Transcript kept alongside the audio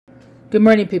Good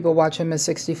morning, people watching Miss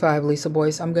 65, Lisa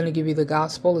Boyce. I'm going to give you the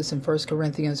gospel. It's in 1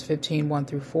 Corinthians 15, 1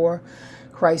 through 4.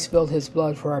 Christ spilled his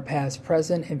blood for our past,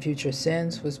 present, and future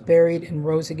sins, was buried, and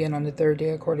rose again on the third day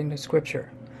according to Scripture.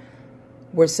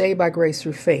 We're saved by grace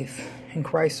through faith in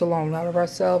Christ alone, not of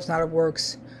ourselves, not of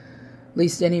works,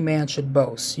 lest any man should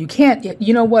boast. You can't,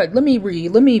 you know what? Let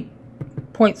me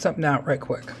point something out right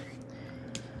quick.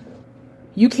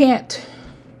 You can't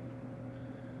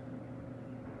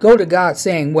go to God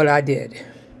saying what I did.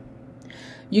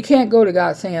 You can't go to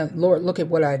God saying, Lord, look at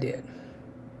what I did.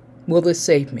 Will this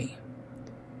save me?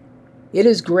 It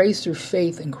is grace through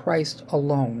faith in Christ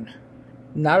alone,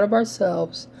 not of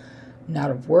ourselves, not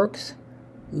of works,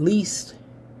 lest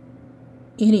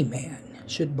any man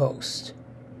should boast.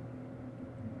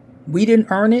 We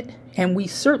didn't earn it, and we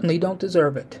certainly don't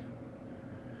deserve it.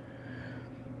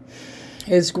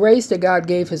 It is grace that God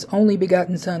gave his only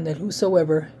begotten Son, that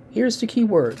whosoever, here's the key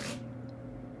word,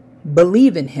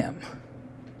 believe in him,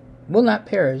 will not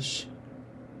perish,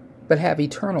 but have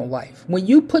eternal life. When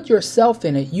you put yourself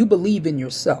in it, you believe in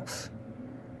yourself.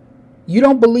 You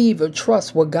don't believe or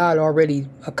trust what God already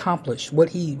accomplished, what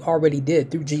he already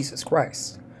did through Jesus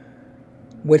Christ.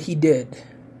 What he did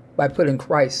by putting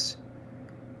Christ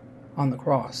on the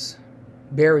cross,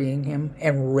 burying him,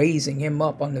 and raising him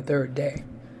up on the third day.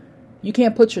 You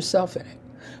can't put yourself in it.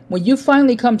 When you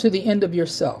finally come to the end of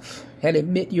yourself and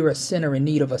admit you're a sinner in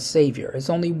need of a Savior, there's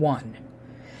only one,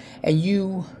 and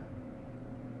you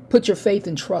put your faith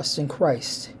and trust in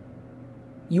Christ,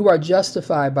 you are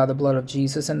justified by the blood of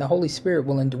Jesus, and the Holy Spirit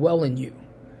will indwell in you.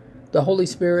 The Holy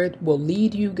Spirit will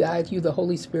lead you, guide you. The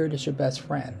Holy Spirit is your best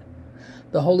friend.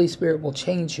 The Holy Spirit will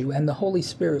change you, and the Holy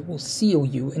Spirit will seal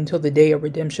you until the day of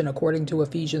redemption, according to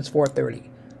Ephesians 4:30.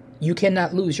 You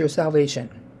cannot lose your salvation.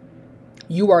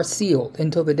 You are sealed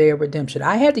until the day of redemption.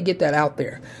 I had to get that out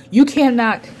there. You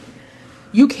can't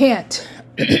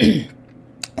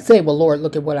say, well, Lord,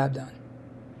 look at what I've done.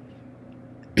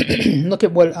 Look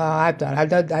at what I've done.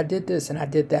 I did this and I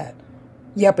did that.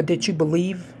 Yeah, but did you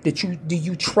believe? Do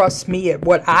you trust me at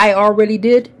what I already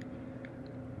did?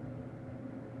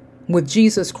 With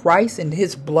Jesus Christ and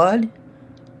his blood?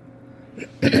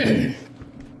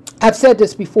 I've said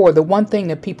this before. The one thing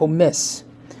that people miss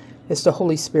is the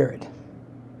Holy Spirit.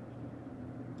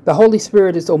 The Holy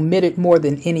Spirit is omitted more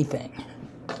than anything.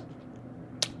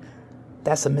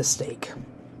 That's a mistake.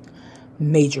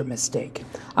 Major mistake.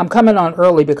 I'm coming on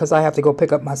early because I have to go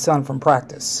pick up my son from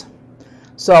practice.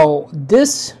 So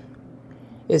this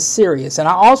is serious. And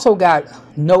I also got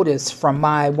notice from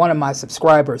one of my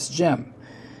subscribers, Jim.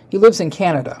 He lives in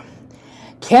Canada.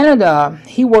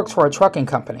 He works for a trucking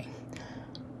company.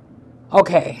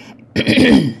 Okay.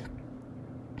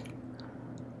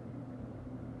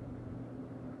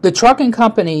 The trucking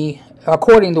company,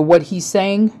 according to what he's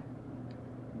saying,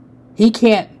 he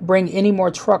can't bring any more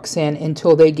trucks in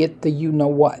until they get the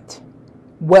you-know-what.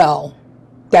 Well,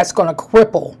 that's going to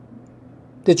cripple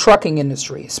the trucking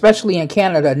industry, especially in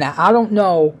Canada. Now, I don't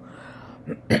know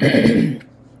if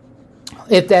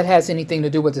that has anything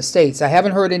to do with the States. I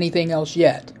haven't heard anything else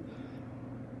yet.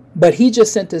 But he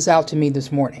just sent this out to me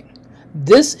this morning.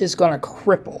 This is going to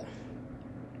cripple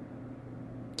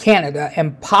Canada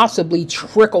and possibly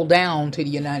trickle down to the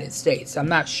United States. I'm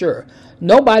not sure.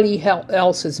 Nobody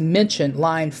else has mentioned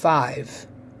Line 5,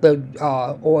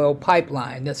 the oil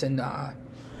pipeline that's in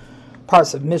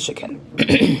parts of Michigan.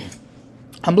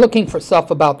 I'm looking for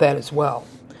stuff about that as well.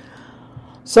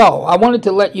 So I wanted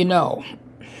to let you know,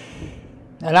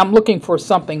 and I'm looking for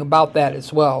something about that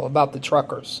as well, about the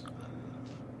truckers.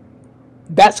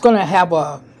 That's going to have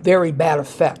a very bad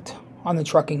effect on the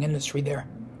trucking industry there.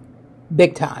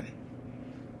 Big time.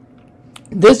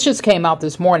 This just came out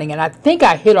this morning, and I think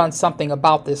I hit on something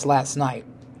about this last night.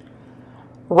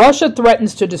 Russia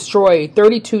threatens to destroy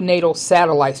 32 NATO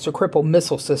satellites to cripple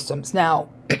missile systems. Now,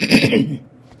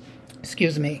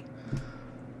 excuse me.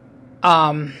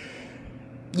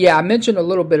 Yeah, I mentioned a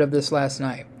little bit of this last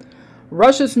night.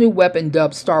 Russia's new weapon,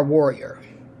 dubbed Star Warrior,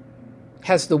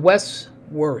 has the West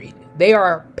worried. They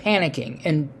are panicking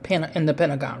in the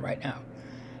Pentagon right now,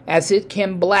 as it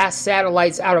can blast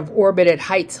satellites out of orbit at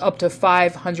heights up to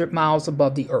 500 miles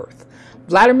above the Earth.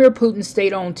 Vladimir Putin's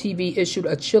state-owned TV issued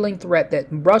a chilling threat that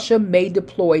Russia may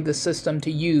deploy the system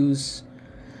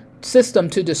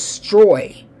to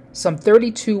destroy some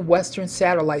 32 Western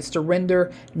satellites to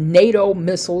render NATO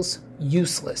missiles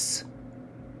useless.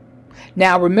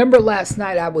 Now, remember last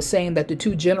night I was saying that the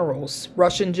two generals,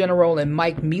 Russian general and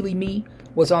Mike Milimi,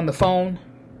 was on the phone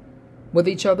with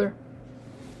each other?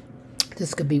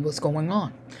 This could be what's going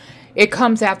on. It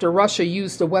comes after Russia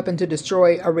used the weapon to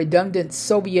destroy a redundant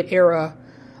Soviet-era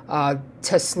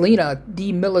Teslina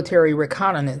demilitary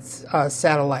reconnaissance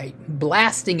satellite,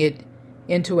 blasting it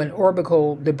into an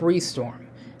orbital debris storm.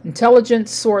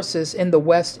 Intelligence sources in the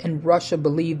West and Russia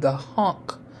believe the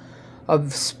hunk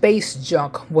of space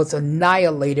junk was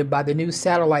annihilated by the new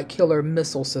satellite killer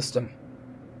missile system.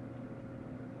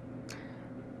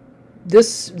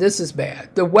 This is bad.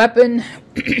 The weapon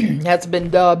has been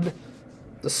dubbed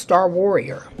the Star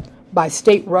Warrior by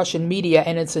state Russian media,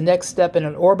 and it's the next step in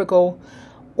an orbital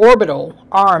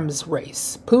arms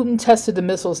race. Putin tested the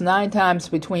missiles 9 times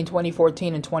between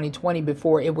 2014 and 2020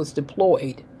 before it was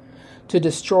deployed to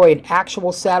destroy an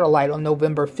actual satellite on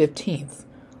November 15th,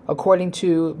 according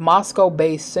to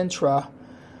Moscow-based Centra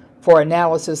for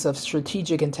Analysis of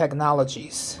Strategic and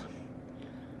Technologies.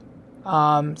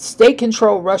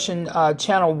 State-controlled Russian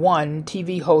Channel 1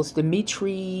 TV host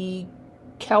Dmitry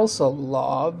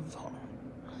Kelsolov,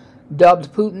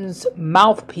 dubbed Putin's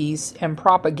mouthpiece and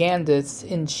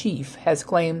propagandist-in-chief, has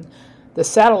claimed the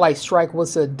satellite strike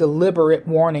was a deliberate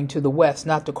warning to the West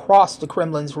not to cross the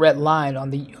Kremlin's red line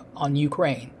on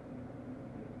Ukraine.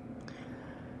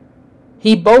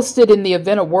 He boasted in the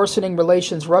event of worsening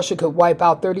relations, Russia could wipe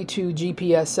out 32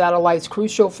 GPS satellites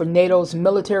crucial for NATO's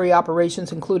military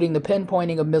operations, including the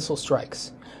pinpointing of missile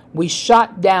strikes. We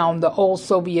shot down the old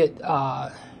Soviet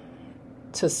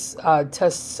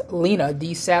Teslina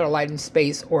D satellite in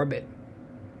space orbit.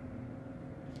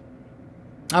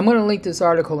 I'm going to link this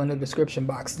article in the description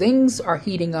box. Things are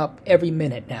heating up every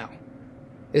minute now,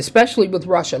 especially with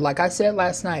Russia. Like I said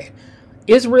last night,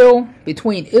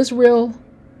 between Israel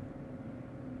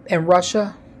and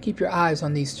Russia, keep your eyes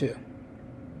on these two.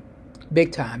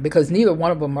 Big time, because neither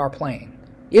one of them are playing.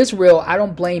 Israel, I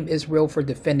don't blame Israel for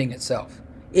defending itself.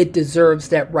 It deserves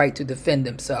that right to defend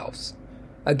themselves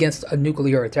against a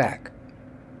nuclear attack.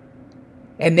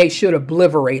 And they should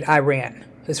obliterate Iran,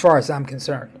 as far as I'm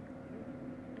concerned.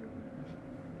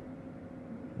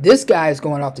 This guy is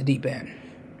going off the deep end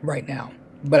right now.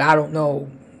 But I don't know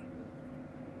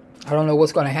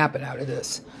what's going to happen out of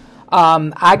this.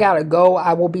 I gotta go.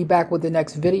 I will be back with the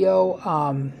next video.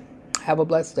 Have a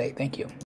blessed day. Thank you.